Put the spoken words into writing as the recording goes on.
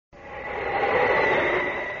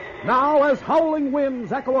Now, as howling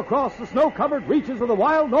winds echo across the snow-covered reaches of the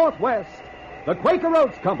wild Northwest, the Quaker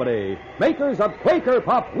Oats Company, makers of Quaker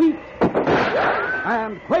Puff Wheat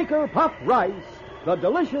and Quaker Puff Rice, the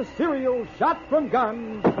delicious cereal shot from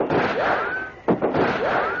guns,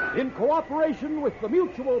 in cooperation with the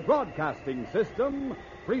Mutual Broadcasting System,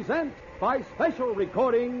 present by special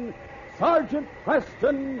recording Sergeant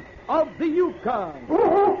Preston of the Yukon.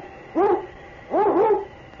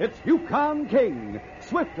 It's Yukon King,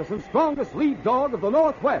 swiftest and strongest lead dog of the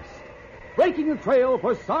Northwest, breaking the trail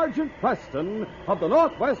for Sergeant Preston of the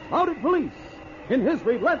Northwest Mounted Police in his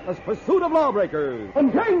relentless pursuit of lawbreakers.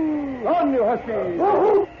 And King, on you, Husky!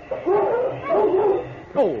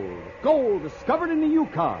 Gold discovered in the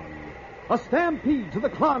Yukon. A stampede to the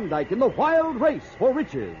Klondike in the wild race for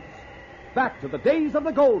riches. Back to the days of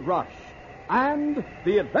the gold rush. And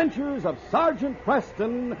the adventures of Sergeant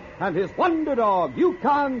Preston and his wonder dog,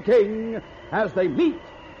 Yukon King, as they meet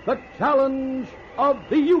the challenge of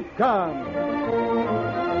the Yukon.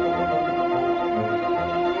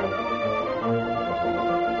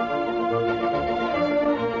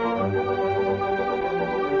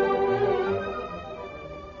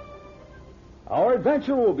 Our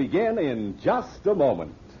adventure will begin in just a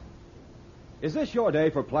moment. Is this your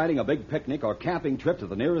day for planning a big picnic or camping trip to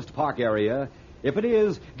the nearest park area? If it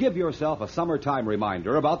is, give yourself a summertime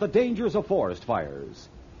reminder about the dangers of forest fires.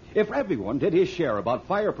 If everyone did his share about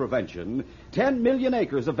fire prevention, 10 million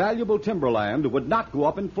acres of valuable timberland would not go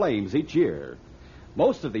up in flames each year.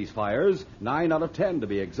 Most of these fires, 9 out of 10 to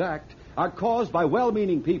be exact, are caused by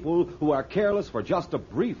well-meaning people who are careless for just a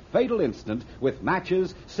brief fatal instant with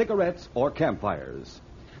matches, cigarettes, or campfires.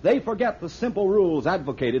 They forget the simple rules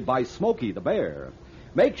advocated by Smokey the Bear.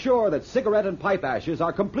 Make sure that cigarette and pipe ashes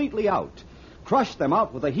are completely out. Crush them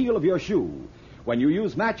out with the heel of your shoe. When you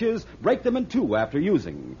use matches, break them in two after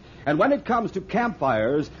using. And when it comes to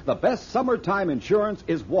campfires, the best summertime insurance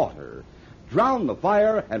is water. Drown the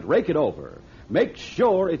fire and rake it over. Make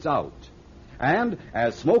sure it's out. And,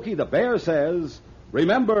 as Smokey the Bear says,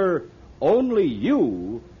 remember, only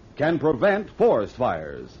you can prevent forest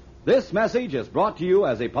fires. This message is brought to you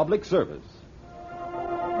as a public service.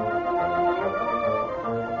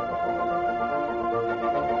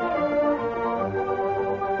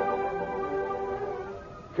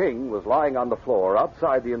 King was lying on the floor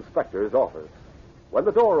outside the inspector's office. When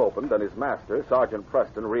the door opened and his master, Sergeant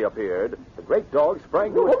Preston, reappeared, the great dog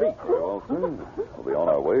sprang to his feet. We'll be on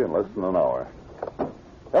our way in less than an hour.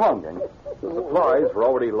 Come on, King. The supplies were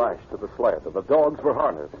already lashed to the sled, and the dogs were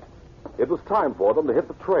harnessed. It was time for them to hit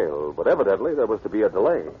the trail, but evidently there was to be a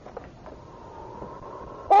delay.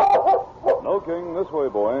 No, King, this way,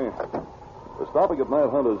 boy. We're stopping at Matt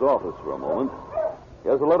Hunter's office for a moment. He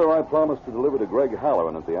has a letter I promised to deliver to Greg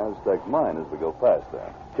Halloran at the Aztec mine as we go past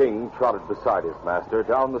there. King trotted beside his master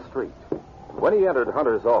down the street. When he entered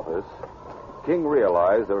Hunter's office, King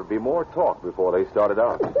realized there would be more talk before they started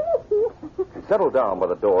out. He settled down by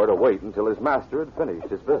the door to wait until his master had finished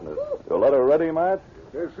his business. Your letter ready, Matt?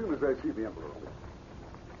 As soon as I see the envelope.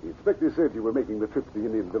 The inspector said you were making the trip to the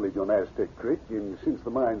Indian village on Aztec Creek, and since the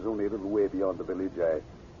mine's only a little way beyond the village, I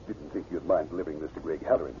didn't think you'd mind delivering this to Greg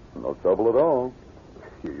Halloran. No trouble at all.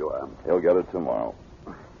 Here you are. He'll get it tomorrow.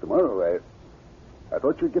 Tomorrow? I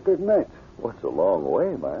thought you'd get there tonight. Well, it's a long way,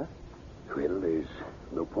 Matt. Well, there's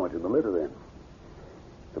no point in the letter, then.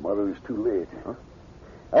 Tomorrow is too late. Huh?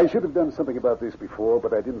 I should have done something about this before,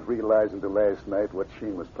 but I didn't realize until last night what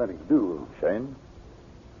Shane was planning to do. Shane?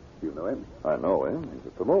 You know him? I know him. He's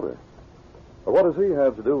a promoter. But what does he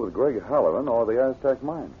have to do with Greg Halloran or the Aztec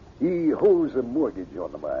mine? He holds a mortgage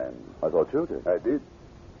on the mine. I thought you did. I did.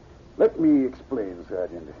 Let me explain,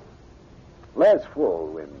 Sergeant. Last fall,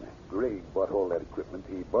 when Greg bought all that equipment,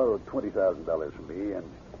 he borrowed $20,000 from me and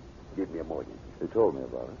gave me a mortgage. He told me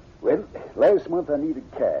about it. Well, last month I needed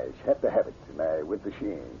cash, had to have it, and I went to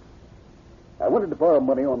Shane. I wanted to borrow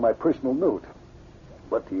money on my personal note,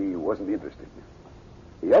 but he wasn't interested.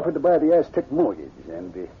 He offered to buy the Aztec mortgage,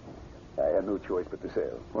 and I had no choice but to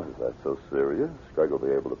sell. Well, is that so serious? Greg will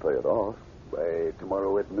be able to pay it off. By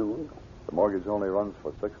tomorrow at noon? The mortgage only runs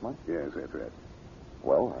for 6 months? Yes, that's right.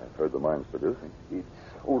 Well, I've heard the mine's producing. It's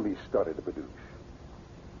only started to produce.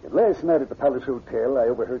 And last night at the Palace Hotel, I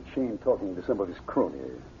overheard Shane talking to some of his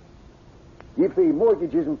cronies. If the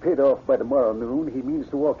mortgage isn't paid off by tomorrow noon, he means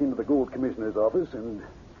to walk into the gold commissioner's office and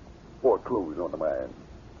foreclose on the mine.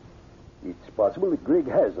 It's possible that Greg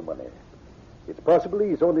has the money. It's possible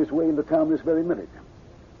he's on his way into town this very minute.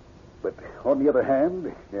 But on the other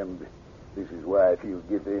hand, and this is why I feel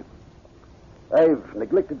guilty, I've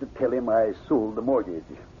neglected to tell him I sold the mortgage.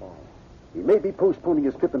 Oh. He may be postponing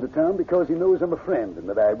his trip into town because he knows I'm a friend and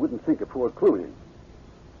that I wouldn't think of foreclosing.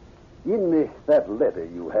 In that letter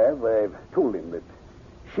you have, I've told him that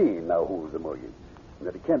Shane now holds the mortgage, and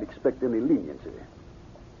that he can't expect any leniency.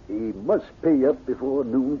 He must pay up before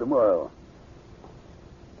noon tomorrow.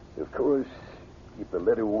 Of course, if the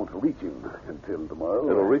letter won't reach him until tomorrow...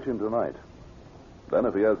 It'll reach him tonight. Then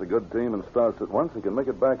if he has a good team and starts at once, he can make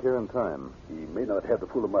it back here in time. He may not have the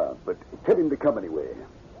full amount, but tell him to come anyway.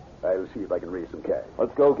 I'll see if I can raise some cash.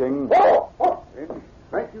 Let's go, King.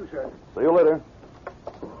 Thank you, sir. See you later.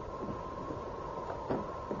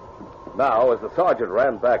 Now, as the sergeant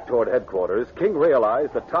ran back toward headquarters, King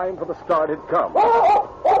realized the time for the start had come.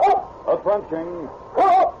 Up front, King.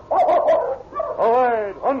 All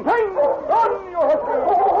right, on King! On your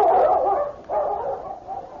horses!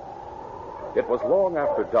 It was long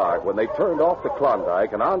after dark when they turned off the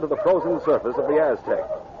Klondike and onto the frozen surface of the Aztec.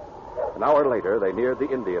 An hour later, they neared the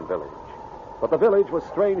Indian village. But the village was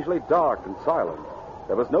strangely dark and silent.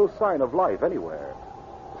 There was no sign of life anywhere.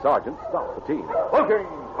 The sergeant stopped the team. Looking!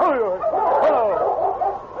 Hello!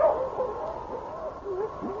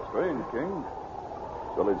 Strange, King.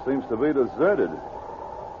 Village seems to be deserted.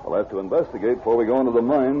 We'll have to investigate before we go into the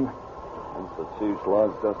mine. That's the chief's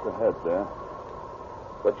lodge just ahead there.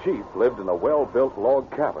 The chief lived in a well-built log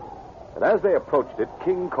cabin, and as they approached it,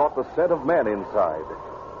 King caught the scent of men inside.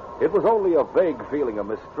 It was only a vague feeling of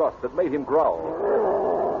mistrust that made him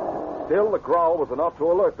growl. Still, the growl was enough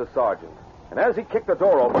to alert the sergeant, and as he kicked the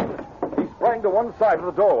door open, he sprang to one side of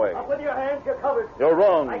the doorway. Up with your hands, you're covered. You're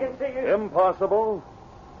wrong. I can see you. Impossible.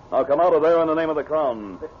 Now come out of there in the name of the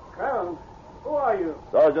Crown. The Crown? Who are you?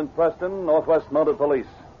 Sergeant Preston, Northwest Mounted Police.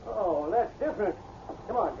 Oh, that's different.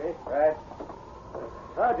 Come on, Jake. Right.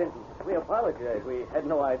 Sergeant, we apologize. We had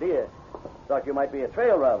no idea. Thought you might be a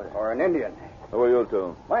trail robber. Or an Indian. Who are you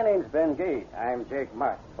two? My name's Ben Gay. I'm Jake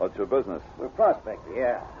Martin. What's your business? We're prospectors.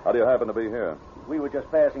 Yeah. How do you happen to be here? We were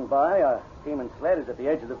just passing by. Our team and sled is at the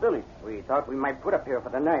edge of the village. We thought we might put up here for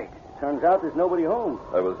the night. Turns out there's nobody home.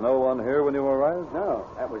 There was no one here when you arrived? No,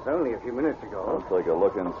 that was only a few minutes ago. I'll take a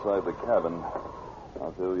look inside the cabin.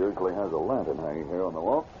 Natu usually has a lantern hanging here on the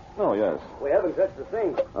wall. Oh, yes. We haven't touched a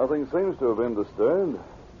thing. Nothing seems to have been disturbed.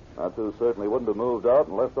 Natu certainly wouldn't have moved out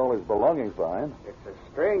and left all his belongings behind. It's a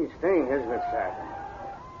strange thing, isn't it, Sergeant?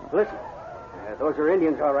 Listen, those are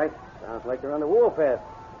Indians, all right. Sounds like they're on the warpath.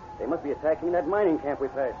 They must be attacking that mining camp we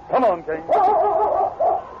passed. Come on, King.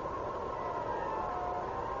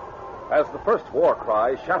 As the first war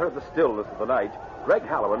cry shattered the stillness of the night, Greg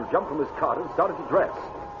Halloran jumped from his cot and started to dress.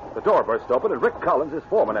 The door burst open, and Rick Collins, his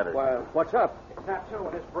foreman, entered. Well, what's up? It's Natu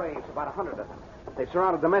and his braves, about 100 of them. They've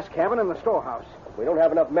surrounded the mess cabin and the storehouse. We don't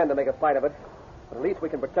have enough men to make a fight of it, but at least we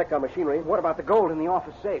can protect our machinery. What about the gold in the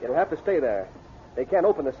office safe? It'll have to stay there. They can't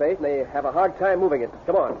open the safe, and they have a hard time moving it.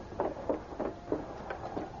 Come on.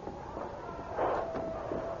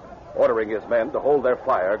 Ordering his men to hold their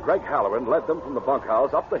fire, Greg Halloran led them from the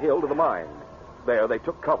bunkhouse up the hill to the mine. There they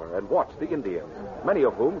took cover and watched the Indians, many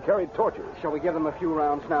of whom carried torches. Shall we give them a few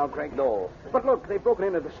rounds now, Greg? No. But look, they've broken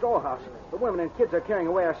into the storehouse. The women and kids are carrying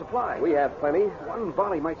away our supplies. We have plenty. One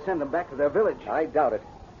volley might send them back to their village. I doubt it.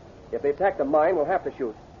 If they attack the mine, we'll have to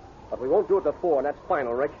shoot. But we won't do it before, and that's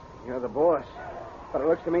final, Rick. You're the boss. But it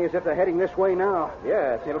looks to me as if they're heading this way now.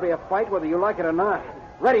 Yes. It'll be a fight whether you like it or not.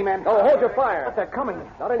 Ready, men. Oh, hold your fire. But they're coming.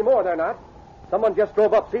 Not anymore, they're not. Someone just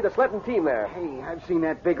drove up. See the sled and team there. Hey, I've seen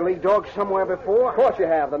that big lead dog somewhere before. Of course you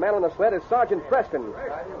have. The man on the sled is Sergeant Preston.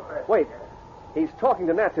 Wait. He's talking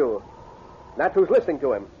to Natu. Natu's listening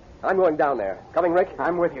to him. I'm going down there. Coming, Rick?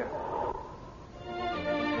 I'm with you.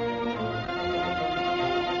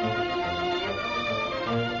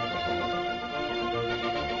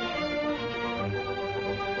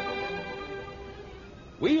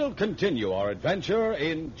 We'll continue our adventure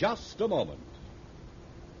in just a moment.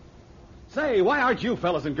 Say, why aren't you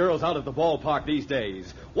fellas and girls out at the ballpark these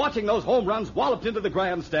days, watching those home runs walloped into the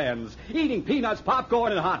grandstands, eating peanuts,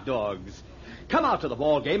 popcorn, and hot dogs? Come out to the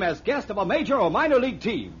ball game as guest of a major or minor league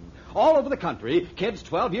team. All over the country, kids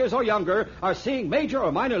 12 years or younger are seeing major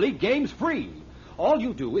or minor league games free. All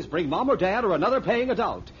you do is bring mom or dad or another paying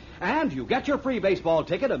adult, and you get your free baseball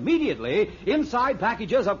ticket immediately inside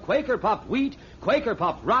packages of Quaker Puffed wheat, Quaker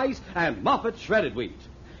Puffed rice, and Muffet shredded wheat.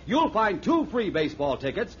 You'll find 2 free baseball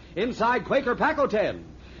tickets inside Quaker Pack-O-10.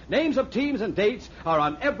 Names of teams and dates are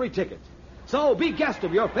on every ticket. So be guest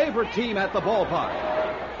of your favorite team at the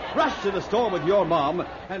ballpark. Rush to the store with your mom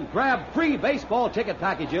and grab free baseball ticket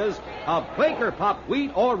packages of Quaker Puffed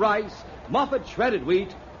wheat or rice, Muffet shredded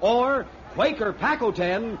wheat, or Quaker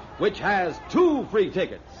Pack-O-10, which has 2 free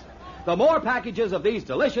tickets. The more packages of these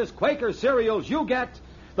delicious Quaker cereals you get,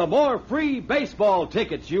 the more free baseball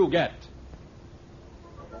tickets you get.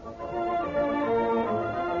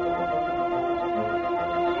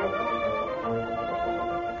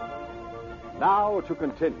 now to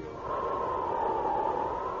continue.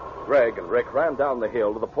 Greg and Rick ran down the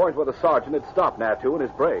hill to the point where the sergeant had stopped Natu and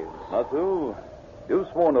his braves. Natu, you've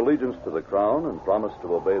sworn allegiance to the crown and promised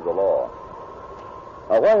to obey the law.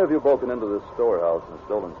 Now, why have you broken into this storehouse and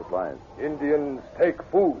stolen supplies? Indians take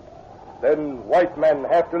food. Then white men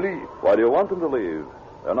have to leave. Why do you want them to leave?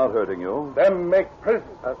 They're not hurting you. Them make prison.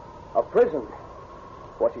 A prison?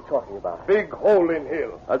 What's he talking about? Big hole in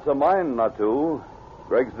hill. That's a mine, Natu.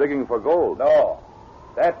 Greg's digging for gold. No,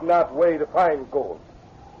 that's not way to find gold.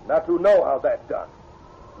 Not to know how that's done.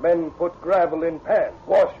 Men put gravel in pans,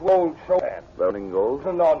 wash old show pans. Burning gold?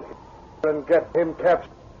 And on him and get him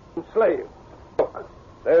captured and slave. Look,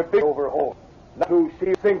 they're big over hole. Not to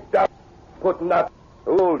see sink down, put not.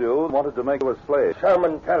 Who told you wanted to make you a slave?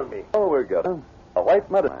 Sherman tell me. Oh, we're good. A white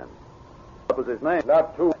medicine man. What was his name?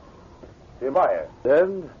 Not to Timaya.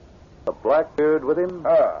 And a black beard with him?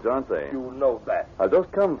 Aren't they? You know that. I've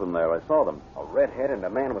just come from there. I saw them. A redhead and a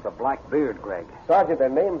man with a black beard, Greg. Sergeant, their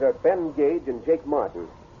names are Ben Gage and Jake Martin.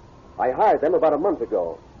 I hired them about a month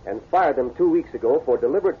ago and fired them 2 weeks ago for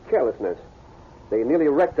deliberate carelessness. They nearly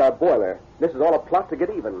wrecked our boiler. This is all a plot to get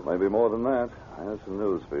even. Maybe more than that. I have some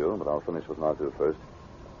news for you, but I'll finish with Natu first.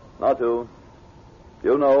 Natu,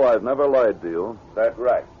 you know I've never lied to you. That's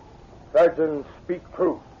right. Sergeant, speak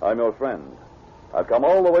truth. I'm your friend. I've come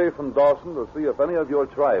all the way from Dawson to see if any of your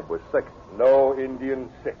tribe was sick. No Indian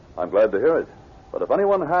sick. I'm glad to hear it. But if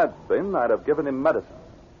anyone had been, I'd have given him medicine.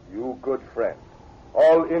 You good friend.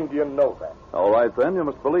 All Indian know that. All right, then, you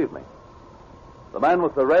must believe me. The man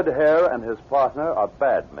with the red hair and his partner are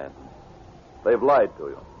bad men. They've lied to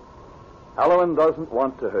you. Halloran doesn't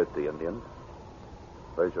want to hurt the Indians.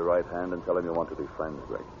 Raise your right hand and tell him you want to be friends,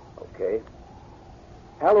 Greg. Okay.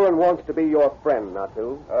 Halloran wants to be your friend,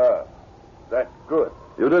 Natu. That's good.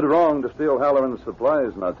 You did wrong to steal Halloran's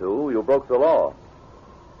supplies, Natu. You broke the law.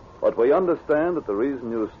 But we understand that the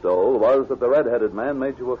reason you stole was that the red-headed man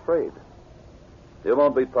made you afraid. You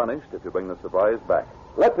won't be punished if you bring the supplies back.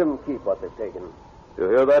 Let them keep what they've taken. You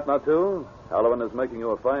hear that, Natu? Halloran is making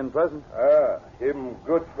you a fine present. Him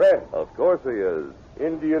good friend. Of course he is.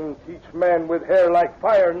 Indian teach man with hair like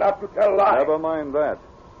fire not to tell lies. Never mind that.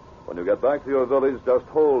 When you get back to your village, just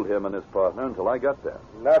hold him and his partner until I get there.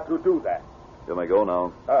 Not to do that. You may go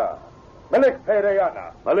now. Malik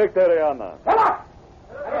Tereyana. Malik Tereyana.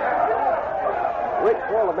 Rick,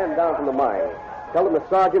 call the men down from the mine. Tell them the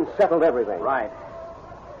sergeant settled everything. Right.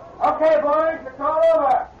 Okay, boys, it's all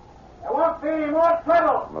over. There won't be any more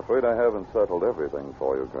trouble. I'm afraid I haven't settled everything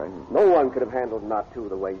for you, Greg. No one could have handled Natu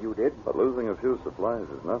the way you did. But losing a few supplies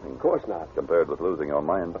is nothing. Of course not. Compared with losing your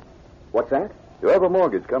mind. What's that? You have a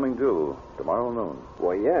mortgage coming due tomorrow noon.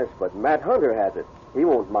 Well, yes, but Matt Hunter has it. He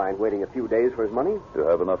won't mind waiting a few days for his money. You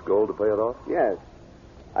have enough gold to pay it off? Yes.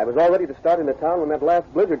 I was all ready to start into town when that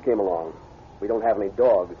last blizzard came along. We don't have any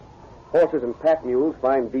dogs. Horses and pack mules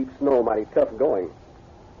find deep snow mighty tough going.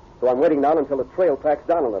 So I'm waiting now until the trail packs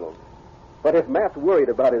down a little. But if Matt's worried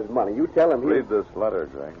about his money, you tell him Read this letter,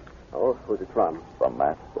 Greg. Oh, who's it from? From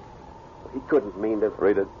Matt. He couldn't mean to...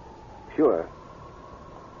 Read it. Sure.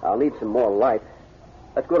 I'll need some more light.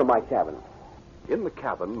 Let's go to my cabin. In the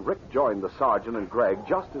cabin, Rick joined the sergeant and Greg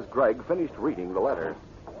just as Greg finished reading the letter.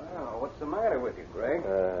 Well, what's the matter with you, Greg?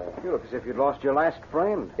 You look as if you'd lost your last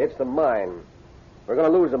friend. It's the mine. We're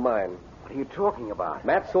going to lose the mine. What are you talking about?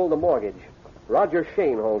 Matt sold the mortgage. Roger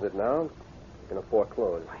Shane holds it now. He's going to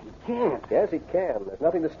foreclose. He can't. Yes, he can. There's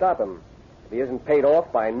nothing to stop him. If he isn't paid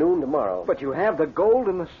off by noon tomorrow. But you have the gold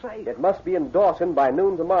in the safe. It must be in Dawson by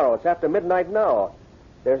noon tomorrow. It's after midnight now.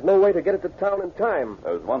 There's no way to get it to town in time.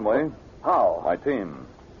 There's one way. How? My team.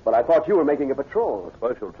 But I thought you were making a patrol. A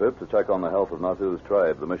special trip to check on the health of Natu's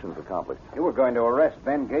tribe. The mission's accomplished. You were going to arrest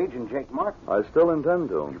Ben Gage and Jake Martin. I still intend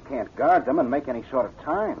to. You can't guard them and make any sort of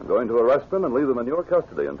time. I'm going to arrest them and leave them in your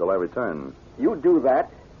custody until I return. You do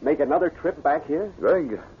that, make another trip back here?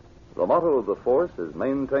 Greg, the motto of the force is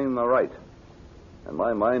maintain the right. In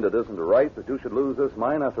my mind, it isn't right that you should lose this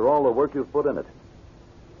mine after all the work you've put in it.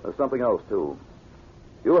 There's something else, too.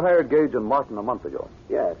 You hired Gage and Martin a month ago.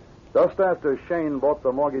 Yes. Just after Shane bought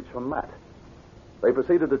the mortgage from Matt. They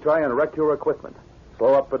proceeded to try and wreck your equipment,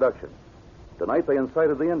 slow up production. Tonight they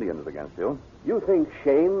incited the Indians against you. You think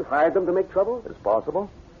Shane hired them to make trouble? It's possible.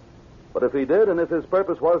 But if he did, and if his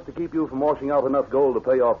purpose was to keep you from washing out enough gold to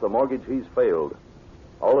pay off the mortgage, he's failed.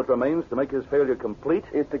 All that remains to make his failure complete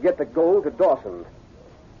is to get the gold to Dawson.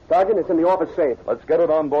 Sergeant, it's in the office safe. Let's get it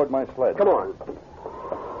on board my sled. Come on.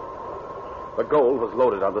 The gold was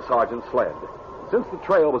loaded on the sergeant's sled. Since the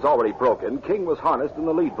trail was already broken, King was harnessed in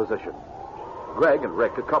the lead position. Greg and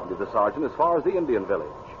Rick accompanied the sergeant as far as the Indian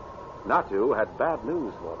village. Natu had bad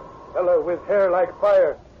news for him. Fellow with hair like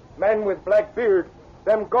fire Man with black beard.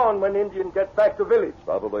 Them gone when Indian get back to village.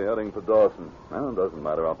 Probably heading for Dawson. Well, it doesn't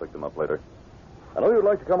matter. I'll pick them up later. I know you'd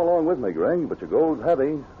like to come along with me, Greg, but your gold's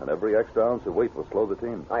heavy, and every extra ounce of weight will slow the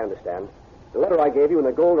team. I understand. The letter I gave you and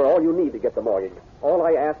the gold are all you need to get the mortgage. All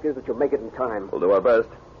I ask is that you make it in time. We'll do our best.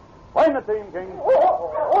 Find the team, King.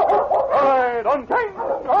 Ride on, King.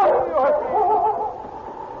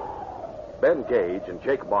 Ben Gage and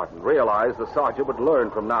Jake Martin realized the sergeant would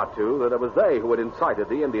learn from Natu that it was they who had incited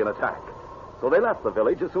the Indian attack. So they left the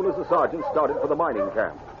village as soon as the sergeant started for the mining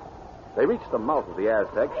camp. They reached the mouth of the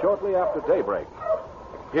Aztec shortly after daybreak.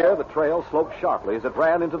 Here, the trail sloped sharply as it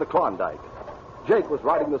ran into the Klondike. Jake was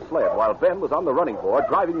riding the sled while Ben was on the running board,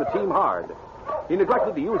 driving the team hard. He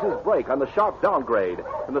neglected to use his brake on the sharp downgrade,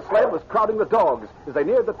 and the sled was crowding the dogs as they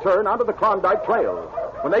neared the turn onto the Klondike Trail.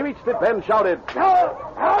 When they reached it, Ben shouted,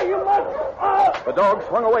 Now you must... The dogs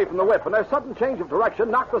swung away from the whip, and their sudden change of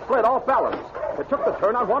direction knocked the sled off balance. It took the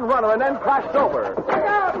turn on one runner and then crashed over.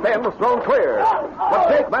 Ben was thrown clear, but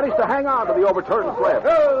Jake managed to hang on to the overturned sled.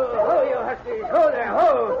 Oh, you huskies. Hold there,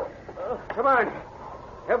 hold. Come on.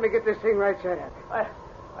 Help me get this thing right side up. I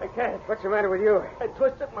can't. What's the matter with you? I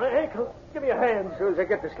twisted my ankle. Give me a hand. As soon as I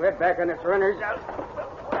get the sled back on its runners,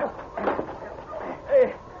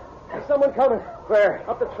 Hey, there's someone coming. Where?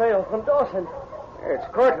 Up the trail from Dawson. It's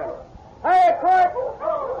Cortland. Hey, Court!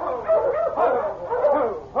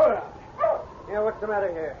 Hold on. Yeah, what's the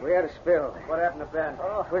matter here? We had a spill. What happened to Ben?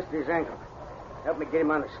 Twisted his ankle. Help me get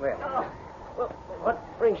him on the sled. Well, what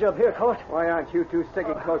brings you up here, Court? Why aren't you two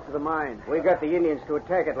sticking close to the mine? We got the Indians to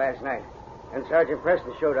attack it last night. And Sergeant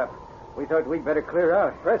Preston showed up. We thought we'd better clear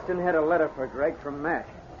out. Preston had a letter for Greg from Matt.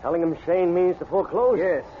 Telling him Shane means to foreclose?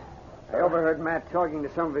 Yes. I overheard Matt talking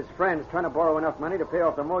to some of his friends, trying to borrow enough money to pay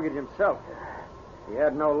off the mortgage himself. He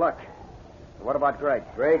had no luck. What about Greg?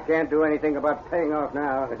 Greg can't do anything about paying off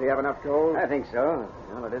now. Does he have enough gold? I think so.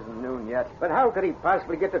 Well, it isn't noon yet. But how could he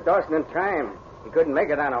possibly get to Dawson in time? He couldn't make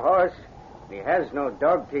it on a horse. He has no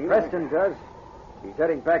dog team. Preston does. He's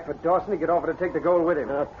heading back for Dawson to get over to take the gold with him.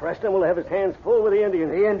 Preston will have his hands full with the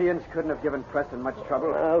Indians. The Indians couldn't have given Preston much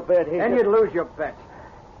trouble. I'll bet he... And you'd lose your bet.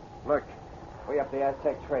 Look, way up the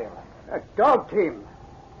Aztec Trail. A dog team.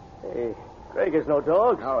 Hey, Greg is no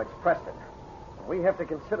dog. No, it's Preston. We have to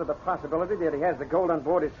consider the possibility that he has the gold on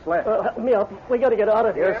board his sled. Help me up. We got to get out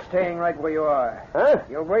of here. You're staying right where you are. Huh?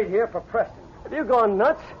 You'll wait here for Preston. Have you gone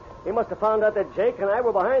nuts? He must have found out that Jake and I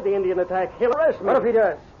were behind the Indian attack. He'll arrest me. What if he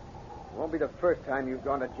does? It won't be the first time you've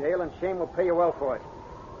gone to jail, and Shane will pay you well for it.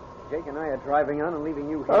 Jake and I are driving on and leaving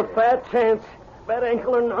you here. A fat chance. Bad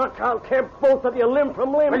ankle or not, I'll tear both of you limb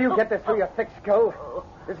from limb. Will you get this through your thick skull?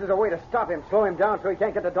 This is a way to stop him, slow him down so he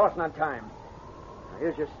can't get to Dawson on time. Now,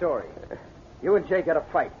 here's your story. You and Jake had a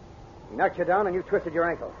fight. He knocked you down and you twisted your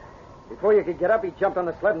ankle. Before you could get up, he jumped on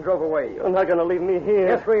the sled and drove away. You're not going to leave me here.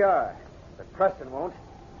 Yes, we are. But Preston won't.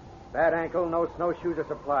 Bad ankle, no snowshoes or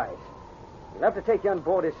supplies. He'll have to take you on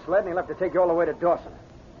board his sled, and he'll have to take you all the way to Dawson.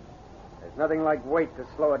 There's nothing like weight to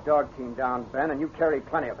slow a dog team down, Ben, and you carry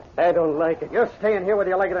plenty of it. I don't like it. You're staying here whether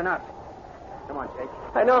you like it or not. Come on, Jake.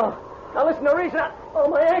 I know. Now listen to reason. Oh,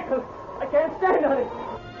 my ankle. I can't stand on it.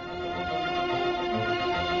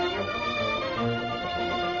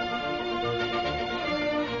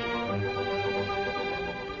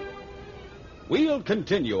 We'll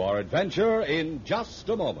continue our adventure in just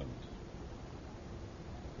a moment.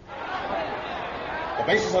 The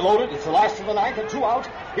bases are loaded. It's the last of the ninth and 2 out.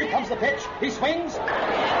 Here comes the pitch. He swings.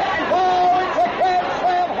 And it's a grand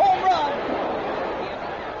slam home run.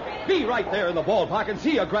 Be right there in the ballpark and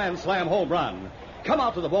see a grand slam home run. Come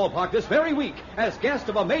out to the ballpark this very week as guest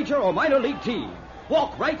of a major or minor league team.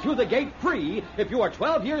 Walk right through the gate free if you are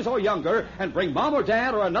 12 years or younger and bring mom or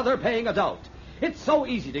dad or another paying adult. It's so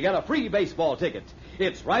easy to get a free baseball ticket.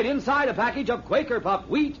 It's right inside a package of Quaker Puffed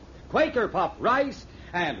wheat, Quaker Puffed rice,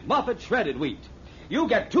 and Muffet shredded wheat. You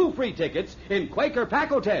get 2 free tickets in Quaker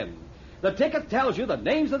Pack 10. The ticket tells you the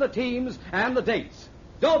names of the teams and the dates.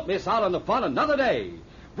 Don't miss out on the fun another day.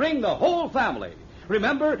 Bring the whole family.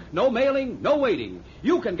 Remember, no mailing, no waiting.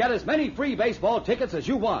 You can get as many free baseball tickets as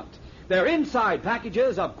you want. They're inside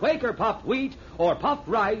packages of Quaker Puffed wheat or puffed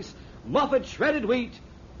rice, Muffet shredded wheat,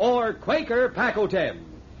 or Quaker Pack 10.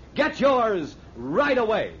 Get yours right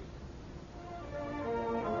away.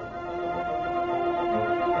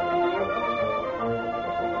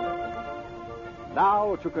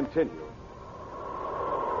 Now to continue.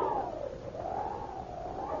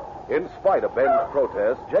 In spite of Ben's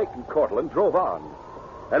protest, Jake and Cortland drove on.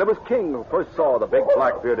 And it was King who first saw the big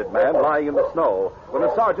black-bearded man lying in the snow when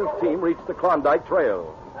the sergeant's team reached the Klondike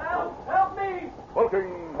Trail. Help me!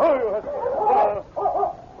 Walking. Oh,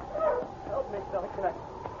 Help me, Doc.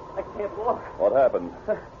 I can't walk. What happened?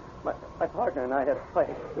 My partner and I had a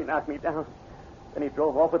fight. He knocked me down. Then he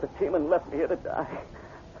drove off with the team and left me here to die.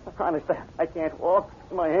 Honest, I can't walk.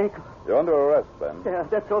 My ankle. You're under arrest, Ben. Yeah,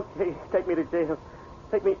 that's okay. Take me to jail.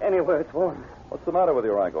 Take me anywhere it's warm. What's the matter with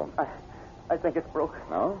your ankle? I think it's broke.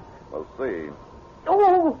 No? We'll see.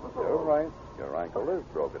 Oh! You're right. Your ankle is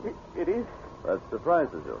broken. It is? That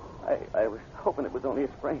surprises you. I was hoping it was only a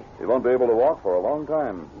sprain. You won't be able to walk for a long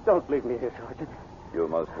time. Don't leave me here, Sergeant. You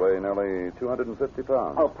must weigh nearly 250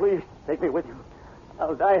 pounds. Oh, please, take me with you.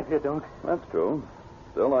 I'll die if you don't. That's true.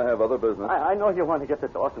 Still, I have other business. I know you want to get to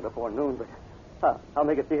Dawson before noon, but I'll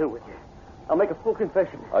make a deal with you. I'll make a full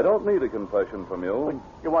confession. I don't need a confession from you.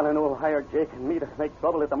 But you want to know who hired Jake and me to make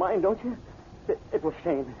trouble at the mine, don't you? It was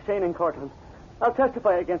Shane in Cortland. I'll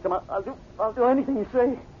testify against him. I'll do anything you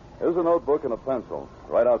say. Here's a notebook and a pencil.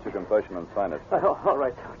 Write out your confession and sign it. All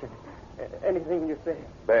right, Sergeant. Anything you say.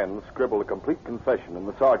 Ben scribbled a complete confession in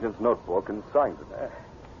the sergeant's notebook and signed it.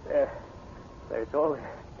 There it's all.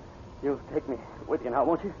 You'll take me with you now,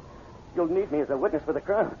 won't you? You'll need me as a witness for the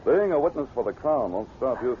Crown. Being a witness for the Crown won't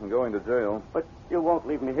stop you from going to jail. But you won't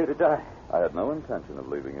leave me here to die. I had no intention of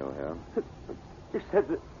leaving you here. You said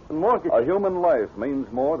that the mortgage... A human life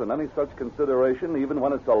means more than any such consideration, even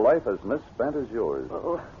when it's a life as misspent as yours.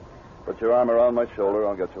 Oh. Put your arm around my shoulder.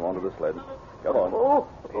 I'll get you onto the sled. Come on. Oh.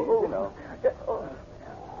 Easy now.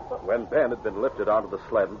 When Ben had been lifted onto the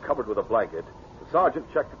sled and covered with a blanket, the sergeant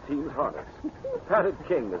checked the team's harness. Patted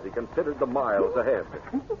King as he considered the miles ahead.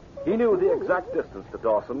 He knew the exact distance to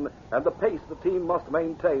Dawson and the pace the team must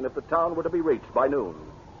maintain if the town were to be reached by noon.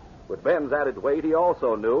 With Ben's added weight, he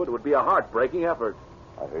also knew it would be a heartbreaking effort.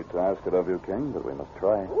 I hate to ask it of you, King, but we must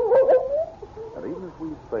try. And even if we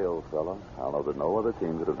fail, fella, I'll know that no other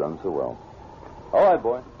team could have done so well. All right,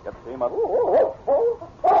 boy. Get the team up.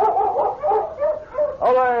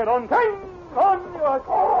 All right, on time. On your...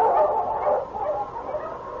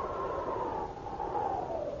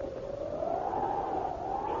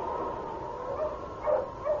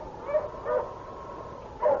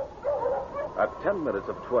 At 10 minutes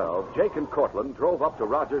of 12, Jake and Cortland drove up to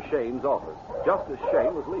Roger Shane's office, just as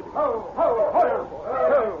Shane was leaving. Well,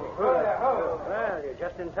 you're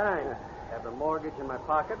just in time. I have the mortgage in my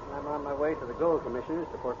pocket, and I'm on my way to the gold commissioners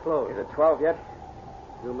to foreclose. Is it 12 yet?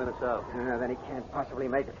 2 minutes out. Then he can't possibly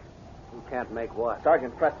make it. Who can't make what?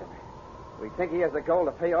 Sergeant Preston. We think he has the gold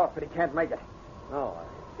to pay off, but he can't make it. No,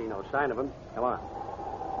 I see no sign of him. Come on.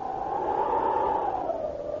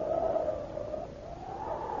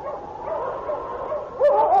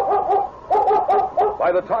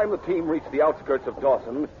 By the time the team reached the outskirts of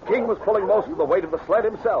Dawson, King was pulling most of the weight of the sled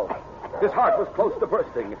himself. His heart was close to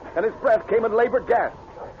bursting, and his breath came in labored gasps.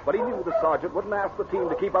 But he knew the sergeant wouldn't ask the team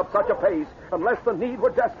to keep up such a pace unless the need were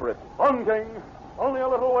desperate. On, King. Only a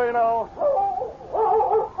little way now.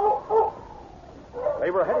 They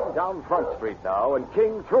were heading down Front Street now, and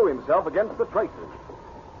King threw himself against the traces.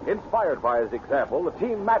 Inspired by his example, the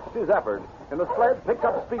team matched his effort, and the sled picked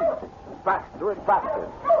up speed. Faster and faster.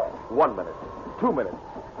 1 minute. 2 minutes.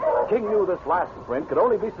 King knew this last sprint could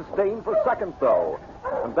only be sustained for seconds, though.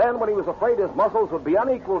 And then, when he was afraid his muscles would be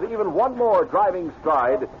unequal to even one more driving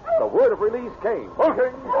stride, the word of release came.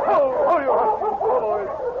 Okay.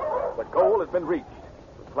 The goal had been reached.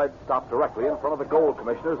 The sled stopped directly in front of the gold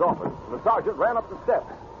commissioner's office, and the sergeant ran up the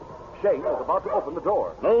steps. Shane was about to open the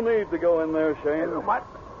door. No need to go in there, Shane. What?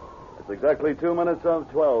 It's exactly 2 minutes of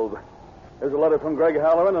 12. Here's a letter from Greg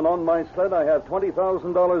Halloran, and on my sled I have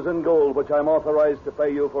 $20,000 in gold, which I'm authorized to pay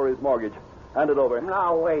you for his mortgage. Hand it over.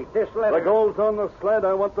 Now, wait. This letter... The gold's on the sled.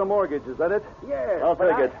 I want the mortgage. Is that it? Yes. I'll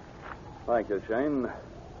take it. Thank you, Shane.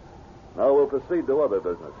 Now we'll proceed to other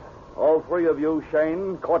business. All three of you,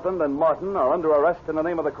 Shane, Cortland, and Martin, are under arrest in the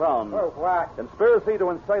name of the Crown. For what? Conspiracy to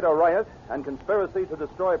incite a riot and conspiracy to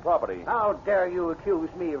destroy property. How dare you accuse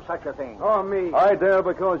me of such a thing? Or me. I dare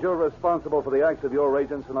because you're responsible for the acts of your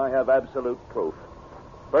agents, and I have absolute proof.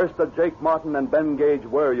 First, that Jake Martin and Ben Gage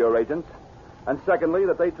were your agents. And secondly,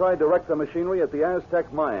 that they tried to wreck the machinery at the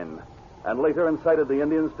Aztec mine and later incited the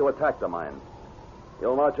Indians to attack the mine.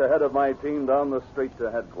 You'll march ahead of my team down the street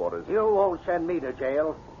to headquarters. You won't send me to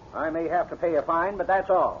jail. I may have to pay a fine, but that's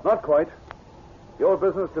all. Not quite. Your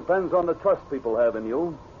business depends on the trust people have in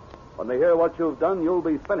you. When they hear what you've done, you'll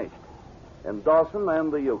be finished. In Dawson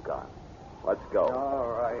and the Yukon. Let's go. All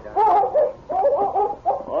right.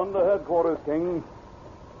 On to headquarters, King.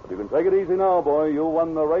 But you can take it easy now, boy. You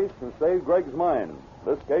won the race and saved Greg's mine.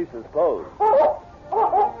 This case is closed.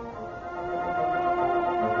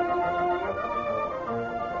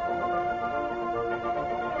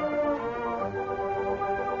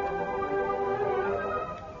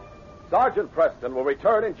 Sergeant Preston will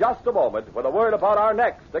return in just a moment with a word about our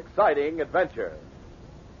next exciting adventure.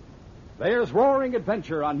 There's roaring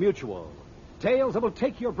adventure on Mutual. Tales that will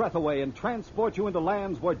take your breath away and transport you into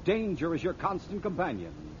lands where danger is your constant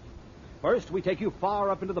companion. First, we take you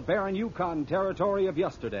far up into the barren Yukon territory of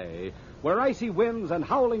yesterday, where icy winds and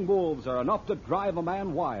howling wolves are enough to drive a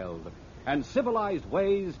man wild, and civilized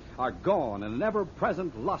ways are gone in an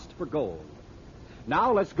ever-present lust for gold.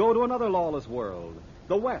 Now let's go to another lawless world,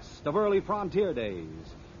 the west of early frontier days.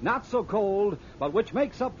 Not so cold, but which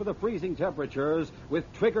makes up for the freezing temperatures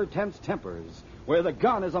with trigger-tense tempers, where the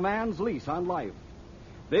gun is a man's lease on life.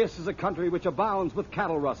 This is a country which abounds with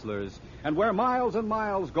cattle rustlers, and where miles and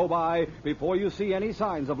miles go by before you see any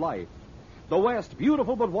signs of life. The West,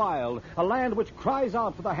 beautiful but wild, a land which cries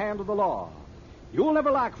out for the hand of the law. You'll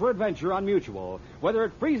never lack for adventure on Mutual, whether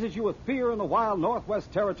it freezes you with fear in the wild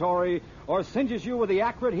Northwest Territory or singes you with the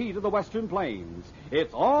acrid heat of the Western Plains.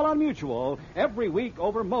 It's all on Mutual every week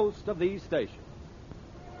over most of these stations.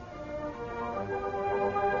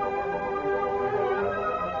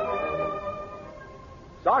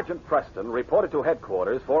 Sergeant Preston reported to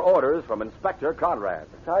headquarters for orders from Inspector Conrad.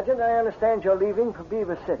 Sergeant, I understand you're leaving for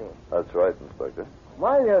Beaver City. That's right, Inspector.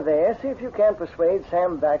 While you're there, see if you can't persuade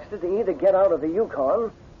Sam Baxter to either get out of the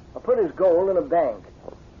Yukon or put his gold in a bank.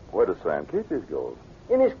 Where does Sam keep his gold?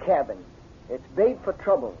 In his cabin. It's bait for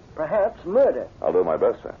trouble, perhaps murder. I'll do my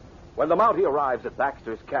best, Sam. When the Mountie arrives at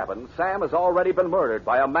Baxter's cabin, Sam has already been murdered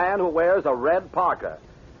by a man who wears a red parka.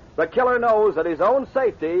 The killer knows that his own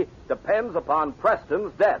safety depends upon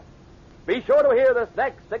Preston's death. Be sure to hear this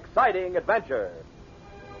next exciting adventure.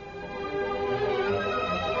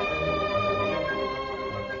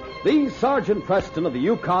 These Sergeant Preston of the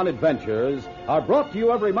Yukon Adventures are brought to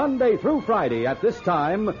you every Monday through Friday at this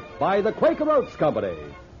time by the Quaker Oats Company,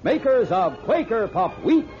 makers of Quaker Puff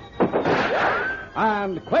Wheat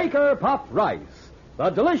and Quaker Puff Rice,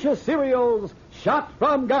 the delicious cereals shot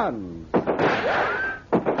from guns.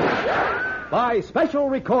 By special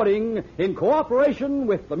recording in cooperation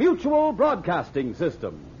with the Mutual Broadcasting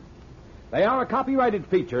System. They are a copyrighted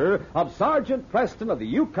feature of Sergeant Preston of the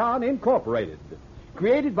Yukon Incorporated.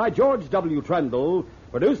 Created by George W. Trendle,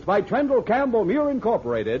 produced by Trendle Campbell Muir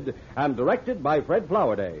Incorporated, and directed by Fred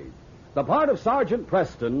Flowerday. The part of Sergeant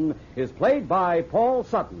Preston is played by Paul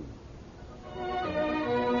Sutton.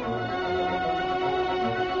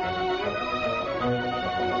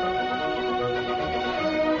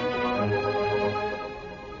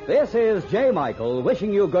 This is J. Michael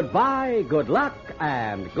wishing you goodbye, good luck,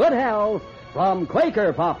 and good health from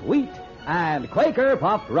Quaker Puff Wheat and Quaker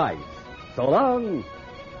Puff Rice. So long.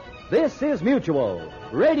 This is Mutual,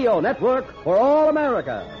 Radio Network for all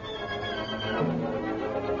America.